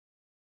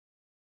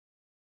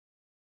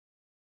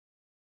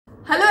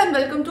Hello and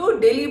welcome to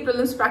Daily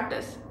Prelims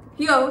Practice.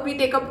 Here we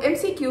take up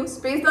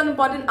MCQs based on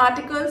important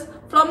articles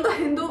from the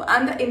Hindu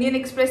and the Indian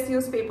Express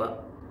newspaper.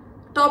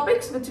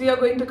 Topics which we are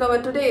going to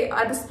cover today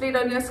are displayed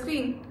on your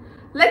screen.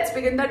 Let's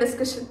begin the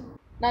discussion.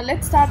 Now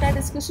let's start our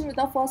discussion with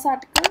our first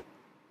article,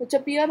 which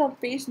appeared on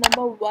page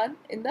number 1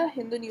 in the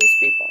Hindu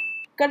newspaper.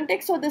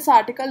 Context of this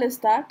article is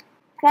that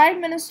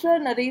Prime Minister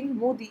Narendra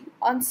Modi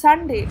on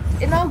Sunday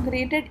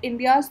inaugurated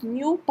India's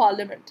new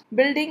parliament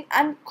building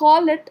and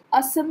called it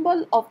a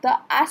symbol of the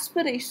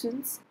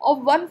aspirations of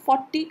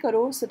 140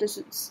 crore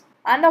citizens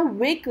and a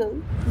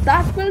vehicle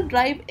that will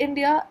drive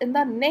India in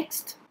the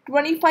next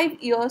 25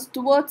 years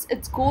towards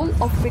its goal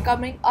of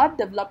becoming a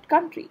developed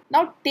country.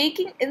 Now,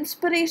 taking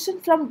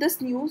inspiration from this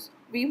news,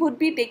 we would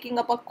be taking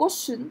up a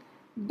question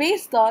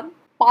based on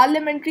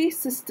parliamentary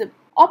system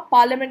or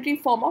parliamentary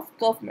form of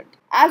government.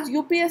 As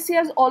UPSC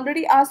has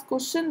already asked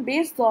question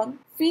based on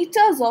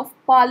features of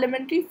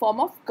parliamentary form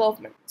of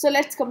government. So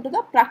let's come to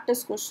the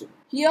practice question.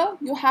 Here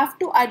you have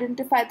to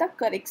identify the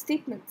correct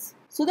statements.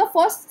 So the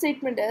first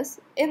statement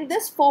is, in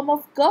this form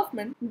of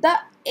government, the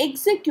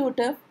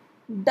executive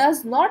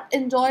does not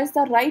enjoy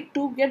the right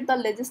to get the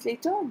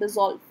legislature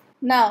dissolved.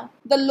 Now,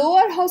 the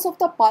lower house of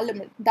the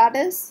parliament, that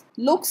is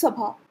Lok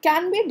Sabha,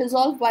 can be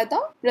dissolved by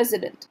the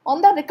president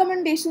on the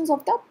recommendations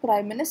of the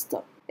prime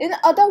minister. In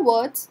other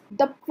words,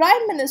 the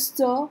Prime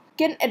Minister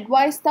can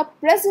advise the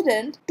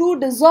President to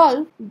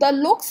dissolve the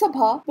Lok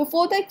Sabha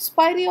before the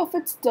expiry of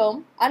its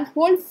term and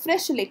hold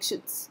fresh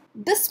elections.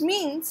 This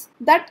means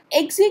that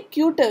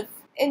executive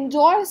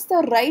enjoys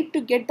the right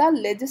to get the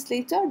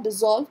legislature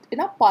dissolved in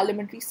a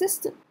parliamentary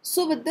system.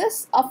 So with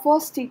this, our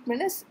first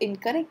statement is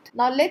incorrect.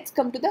 Now let's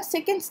come to the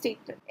second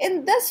statement.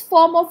 In this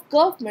form of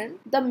government,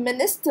 the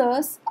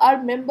ministers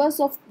are members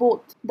of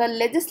both the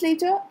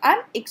legislature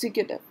and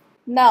executive.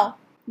 Now,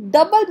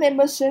 double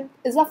membership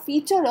is a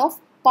feature of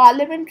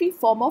parliamentary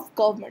form of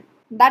government.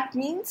 That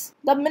means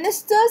the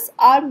ministers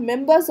are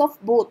members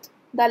of both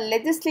the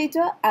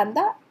legislature and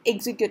the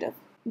executive.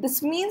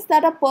 This means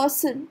that a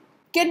person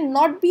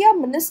cannot be a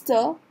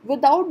minister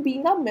without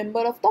being a member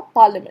of the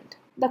parliament.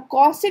 The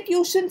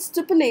constitution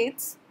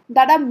stipulates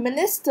that a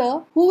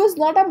minister who is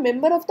not a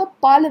member of the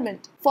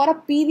parliament for a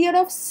period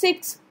of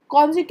 6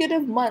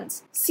 consecutive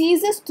months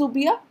ceases to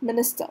be a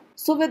minister.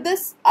 So with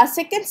this, our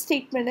second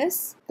statement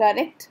is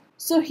correct.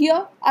 So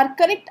here our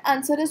correct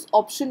answer is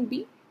option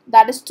B,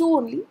 that is 2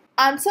 only.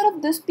 Answer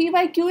of this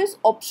PYQ is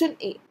option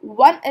A,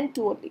 1 and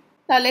 2 only.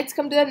 Now let's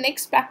come to the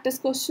next practice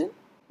question.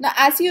 Now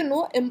as you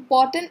know,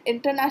 important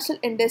international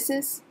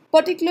indices,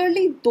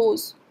 particularly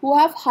those who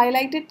have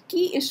highlighted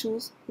key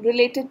issues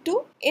related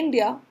to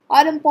India,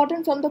 are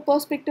important from the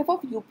perspective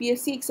of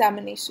UPSC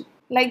examination.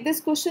 Like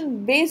this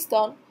question based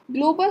on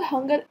Global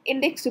Hunger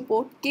Index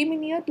report came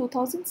in year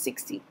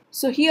 2016.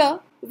 So here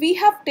we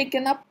have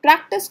taken up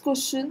practice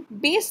question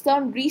based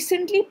on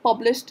recently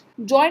published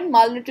joint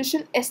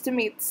malnutrition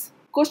estimates.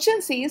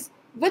 Question says,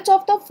 which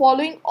of the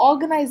following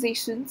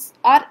organizations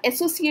are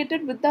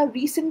associated with the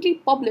recently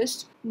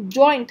published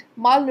joint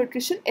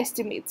malnutrition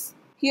estimates?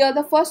 Here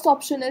the first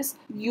option is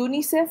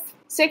UNICEF,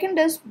 second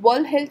is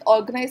World Health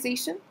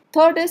Organization,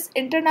 third is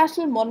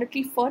International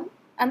Monetary Fund,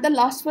 and the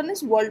last one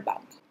is World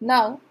Bank.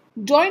 Now,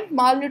 joint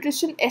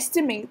malnutrition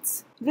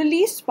estimates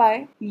released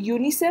by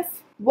UNICEF,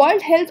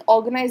 World Health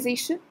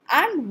Organization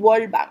and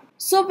World Bank.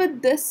 So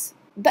with this,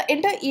 the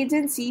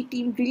interagency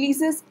team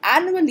releases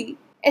annually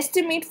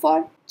estimate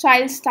for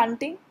child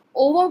stunting,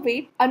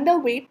 overweight,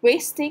 underweight,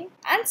 wasting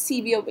and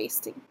severe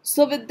wasting.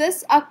 So with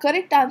this, our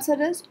correct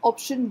answer is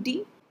option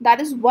D, that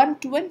is 1,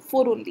 2 and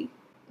 4 only.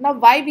 Now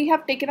why we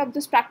have taken up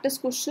this practice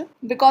question?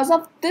 Because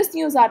of this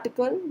news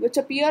article which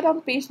appeared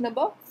on page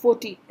number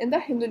 14 in the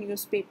Hindu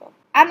newspaper.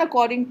 And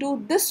according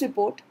to this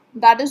report,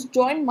 that is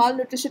joint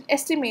malnutrition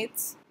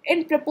estimates,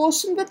 in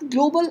proportion with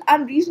global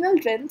and regional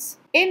trends,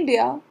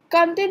 India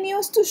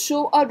continues to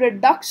show a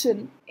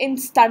reduction in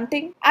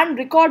stunting and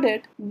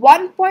recorded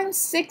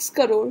 1.6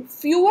 crore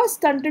fewer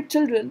stunted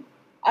children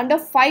under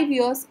 5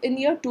 years in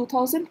year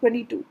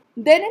 2022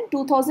 than in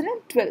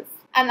 2012.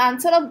 And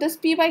answer of this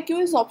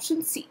PYQ is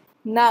option C.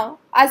 Now,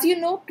 as you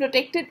know,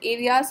 protected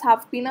areas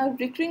have been a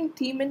recurring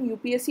theme in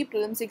UPSC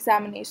Prelims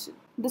examination.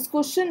 This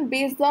question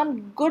based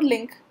on good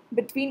link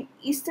between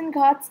Eastern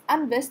Ghats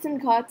and Western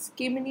Ghats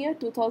came in year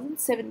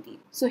 2017.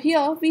 So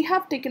here we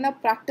have taken a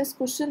practice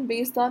question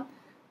based on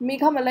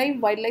Megamalai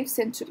Wildlife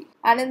Sanctuary.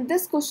 And in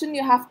this question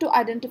you have to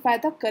identify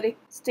the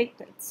correct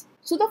statements.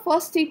 So the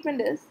first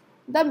statement is,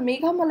 the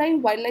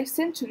Megamalai Wildlife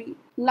Sanctuary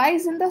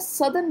lies in the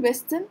southern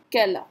western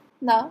Kerala.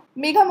 Now,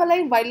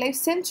 Megamalai Wildlife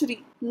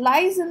Sanctuary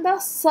lies in the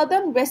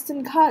southern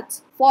western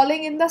Ghats,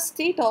 falling in the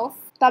state of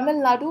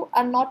Tamil Nadu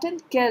and not in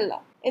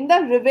Kerala, in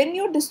the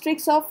revenue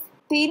districts of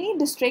Theni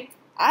district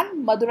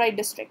and Madurai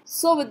district.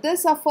 So with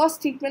this, our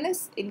first statement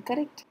is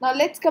incorrect. Now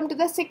let's come to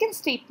the second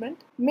statement.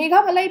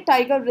 Megamalai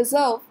Tiger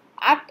Reserve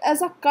act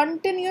as a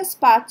continuous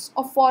patch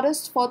of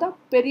forest for the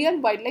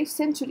Periyar Wildlife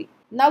Sanctuary.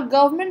 Now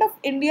Government of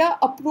India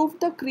approved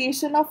the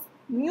creation of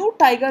new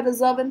tiger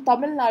reserve in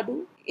Tamil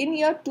Nadu in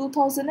year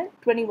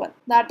 2021,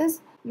 that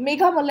is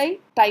Megamalai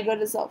Tiger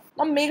Reserve.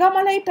 Now,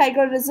 Megamalai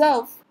Tiger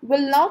Reserve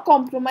will now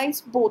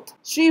comprise both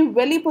Sri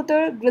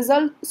Veliputhur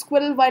Grizzled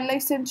Squirrel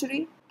Wildlife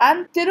Sanctuary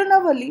and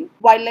Tirunavali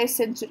Wildlife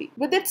Sanctuary.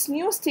 With its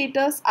new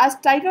status as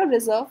Tiger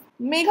Reserve,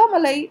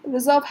 Megamalai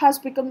Reserve has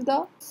become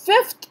the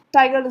 5th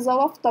Tiger Reserve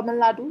of Tamil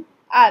Nadu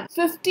and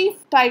 50th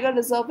Tiger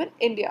Reserve in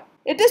India.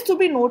 It is to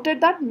be noted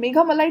that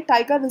Megamalai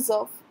Tiger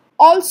Reserve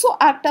also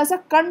acts as a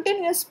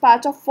continuous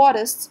patch of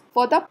forests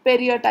for the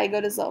Periyar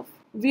Tiger Reserve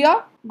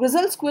via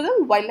Grizzled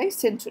Squirrel Wildlife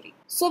Sanctuary.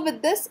 So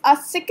with this, our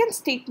second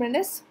statement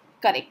is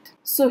correct.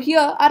 So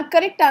here our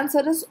correct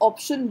answer is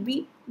option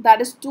B,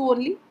 that is 2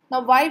 only.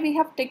 Now why we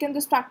have taken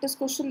this practice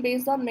question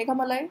based on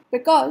Megamalai?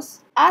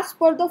 Because as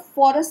per the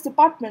Forest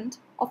Department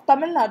of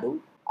Tamil Nadu,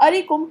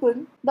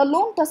 Arikumpun, the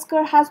lone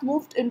tusker has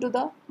moved into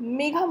the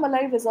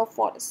Megamalai Reserve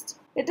Forest.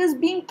 It is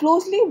being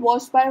closely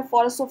watched by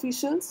forest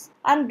officials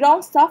and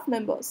ground staff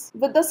members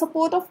with the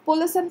support of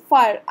police and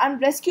fire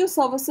and rescue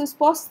services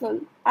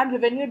personnel and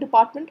revenue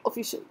department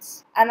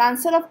officials. And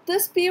answer of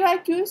this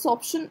PYQ is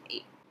option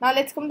A. Now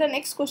let's come to the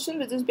next question,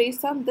 which is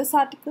based on this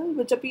article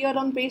which appeared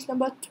on page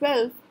number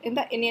 12 in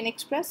the Indian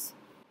Express.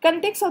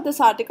 Context of this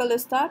article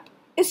is that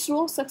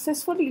ISRO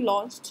successfully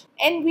launched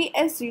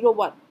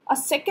NVS-01, a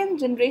second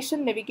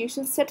generation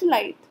navigation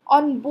satellite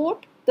on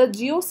board the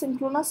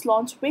geosynchronous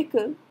launch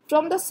vehicle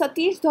from the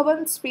Satish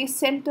Dhawan Space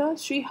Center,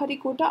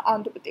 Sriharikota,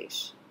 Andhra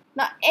Pradesh.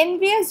 Now,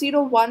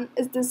 NVS-01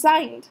 is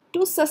designed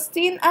to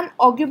sustain and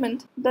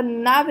augment the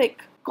NavIC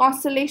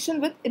constellation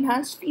with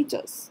enhanced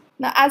features.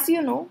 Now, as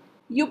you know,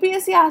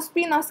 UPSC has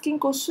been asking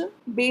questions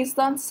based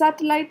on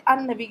satellite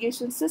and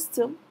navigation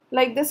system.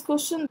 Like this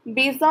question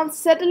based on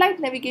satellite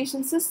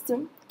navigation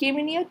system came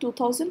in year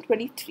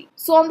 2023.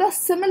 So on the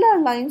similar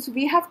lines,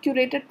 we have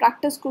curated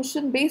practice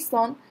question based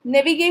on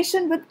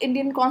navigation with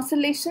Indian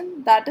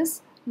constellation, that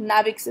is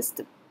NavIC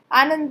system.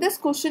 And in this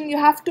question, you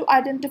have to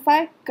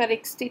identify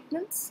correct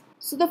statements.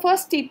 So the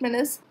first statement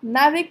is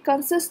NavIC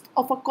consists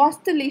of a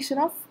constellation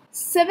of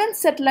 7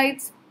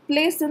 satellites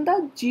placed in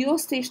the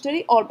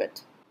geostationary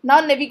orbit.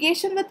 Now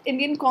navigation with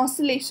Indian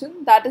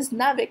constellation, that is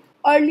NavIC,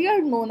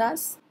 earlier known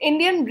as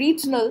Indian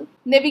Regional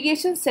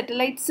Navigation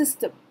Satellite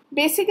System.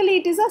 Basically,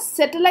 it is a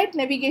satellite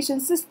navigation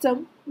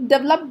system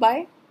developed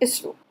by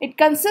ISRO. It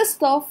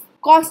consists of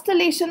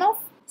constellation of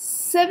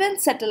 7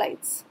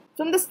 satellites.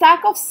 From the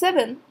stack of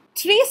 7,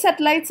 3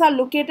 satellites are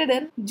located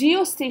in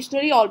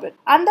geostationary orbit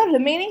and the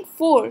remaining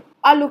 4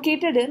 are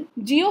located in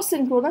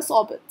geosynchronous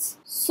orbits.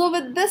 So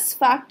with this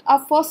fact,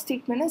 our first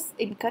statement is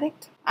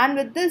incorrect. And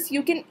with this,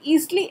 you can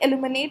easily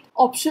eliminate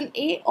option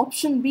A,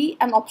 option B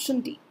and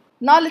option D.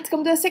 Now let's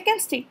come to the second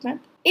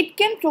statement. It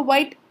can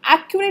provide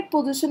accurate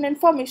position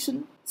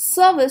information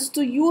service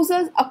to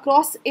users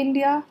across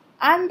India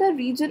and the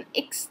region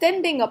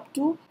extending up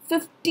to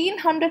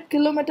 1500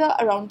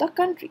 km around the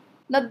country.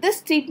 Now this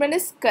statement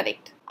is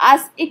correct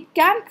as it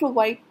can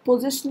provide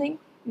positioning,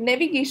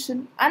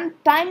 navigation and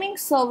timing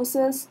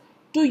services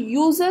to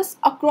users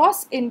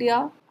across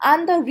India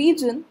and the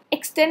region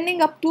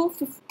extending up to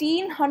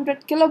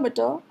 1500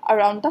 km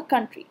around the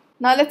country.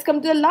 Now let's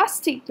come to the last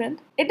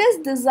statement. It is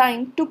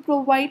designed to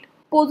provide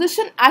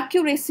position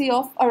accuracy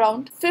of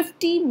around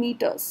 50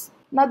 meters.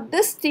 Now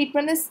this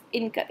statement is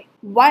incorrect.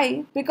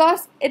 Why?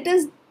 Because it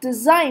is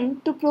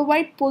designed to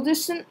provide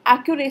position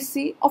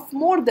accuracy of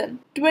more than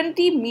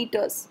 20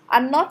 meters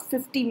and not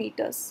 50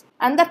 meters.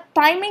 And the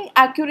timing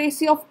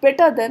accuracy of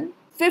better than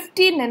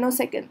 50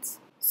 nanoseconds.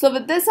 So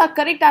with this, our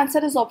correct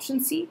answer is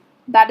option C,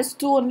 that is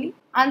 2 only.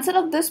 Answer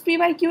of this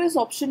PYQ is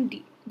option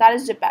D, that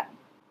is Japan.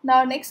 Now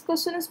our next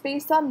question is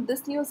based on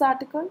this news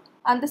article,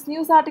 and this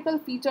news article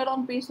featured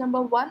on page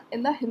number 1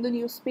 in the Hindu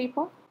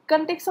newspaper.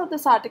 Context of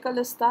this article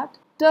is that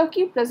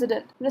Turkey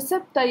President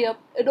Recep Tayyip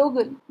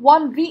Erdogan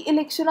won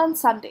re-election on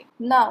Sunday.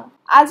 Now,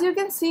 as you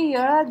can see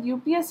here,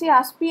 UPSC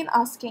has been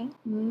asking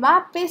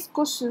map-based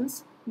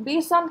questions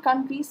based on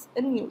countries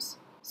in news.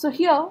 So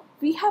here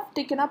we have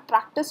taken a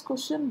practice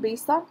question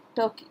based on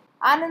Turkey.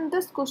 And in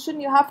this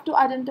question, you have to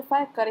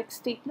identify correct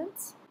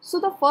statements. So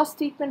the first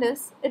statement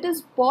is, it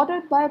is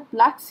bordered by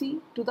Black Sea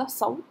to the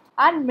south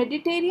and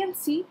Mediterranean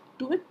Sea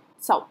to its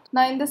south.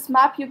 Now in this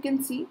map, you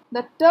can see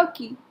that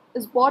Turkey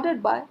is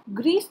bordered by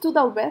Greece to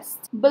the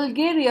west,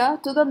 Bulgaria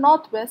to the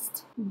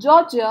northwest,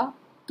 Georgia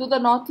to the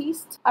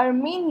northeast,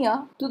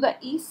 Armenia to the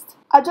east,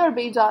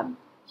 Azerbaijan,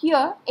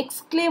 here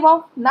exclave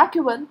of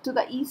Nakhchivan to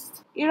the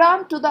east,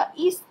 Iran to the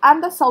east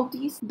and the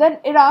southeast, then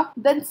Iraq,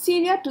 then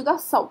Syria to the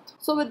south.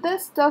 So with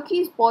this, Turkey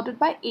is bordered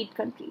by 8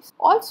 countries.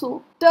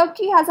 Also,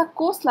 Turkey has a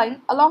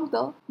coastline along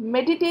the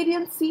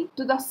Mediterranean Sea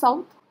to the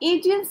south,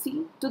 Aegean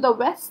Sea to the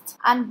west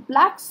and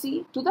Black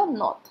Sea to the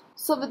north.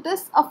 So with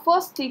this, our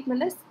first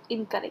statement is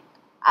incorrect,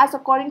 as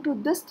according to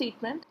this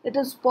statement, it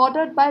is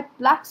bordered by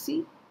Black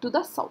Sea to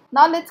the south.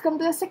 Now let's come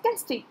to the second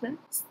statement.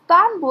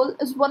 Istanbul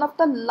is one of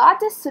the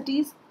largest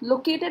cities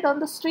located on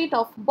the Strait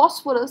of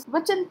Bosphorus,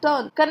 which in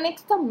turn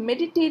connects the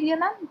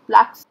Mediterranean and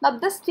Black Sea. Now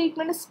this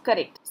statement is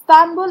correct.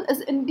 Istanbul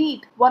is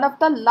indeed one of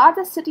the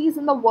largest cities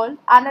in the world,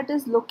 and it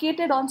is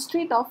located on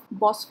Strait of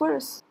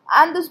Bosphorus.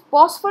 And this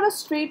Bosphorus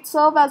Strait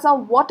serves as a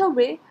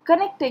waterway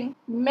connecting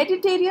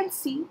Mediterranean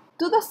Sea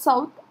to the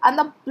south and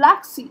the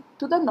Black Sea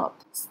to the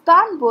north.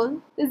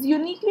 Istanbul is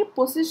uniquely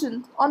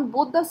positioned on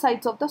both the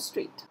sides of the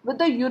strait, with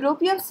the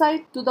European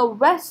side to the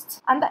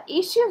west and the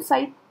Asian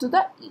side to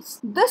the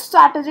east. This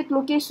strategic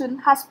location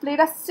has played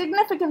a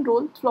significant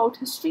role throughout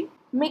history,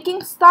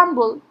 making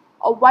Istanbul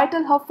a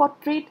vital hub for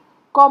trade,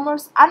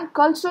 commerce and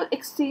cultural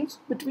exchange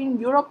between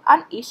Europe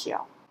and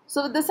Asia.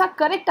 So with this, our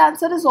correct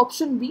answer is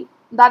option B.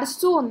 That is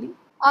 2 only.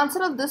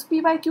 Answer of this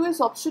PYQ is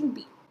option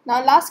B.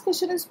 Now last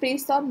question is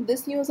based on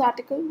this news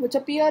article which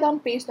appeared on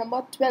page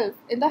number 12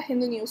 in the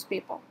Hindu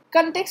newspaper.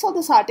 Context of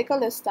this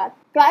article is that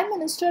Prime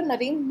Minister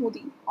Narendra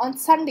Modi on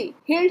Sunday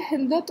hailed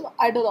Hindutva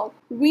ideologue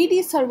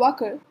V.D.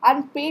 Savarkar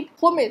and paid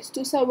homage to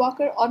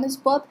Savarkar on his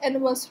birth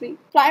anniversary.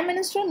 Prime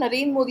Minister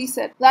Narendra Modi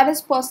said that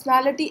his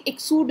personality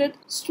exuded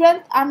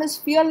strength and his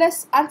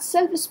fearless and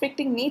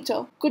self-respecting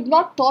nature could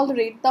not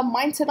tolerate the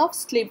mindset of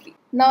slavery.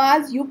 Now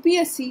as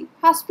UPSC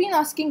has been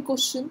asking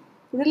questions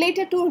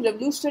related to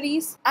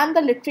revolutionaries and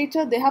the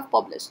literature they have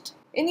published.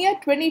 In year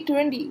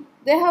 2020,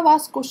 they have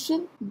asked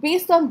question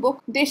based on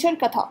book Deshar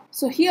Katha.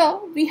 So here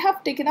we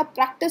have taken a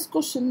practice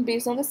question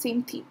based on the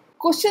same theme.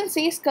 Question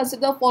says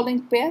consider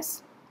following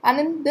pairs,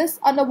 and in this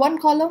under one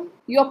column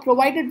you are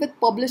provided with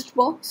published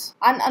works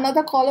and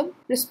another column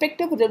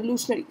respective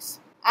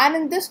revolutionaries. And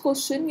in this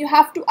question you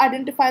have to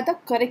identify the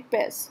correct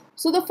pairs.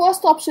 So the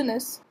first option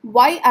is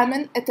Why I'm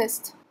an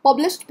Atheist,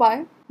 published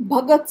by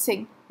Bhagat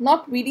Singh,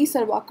 not V.D.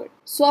 Savarkar.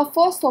 So our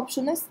first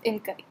option is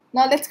incorrect.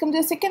 Now let's come to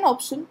the second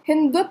option,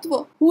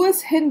 Hindutva, Who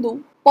is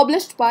Hindu,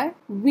 published by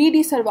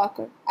V.D.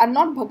 Savarkar and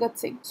not Bhagat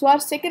Singh. So our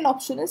second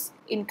option is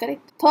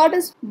incorrect. Third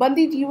is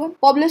Bandi Jeevan,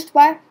 published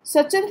by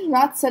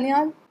Sachindranath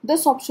Sanyal.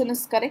 This option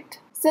is correct.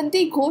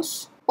 Santi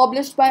Ghosh,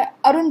 published by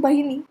Arun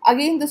Bahini.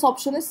 Again this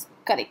option is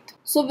correct.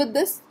 So with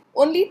this,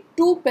 only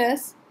 2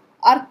 pairs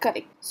are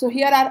correct. So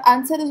here our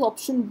answer is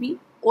option B,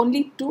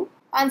 only 2.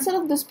 Answer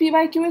of this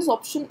PYQ is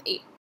option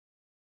A.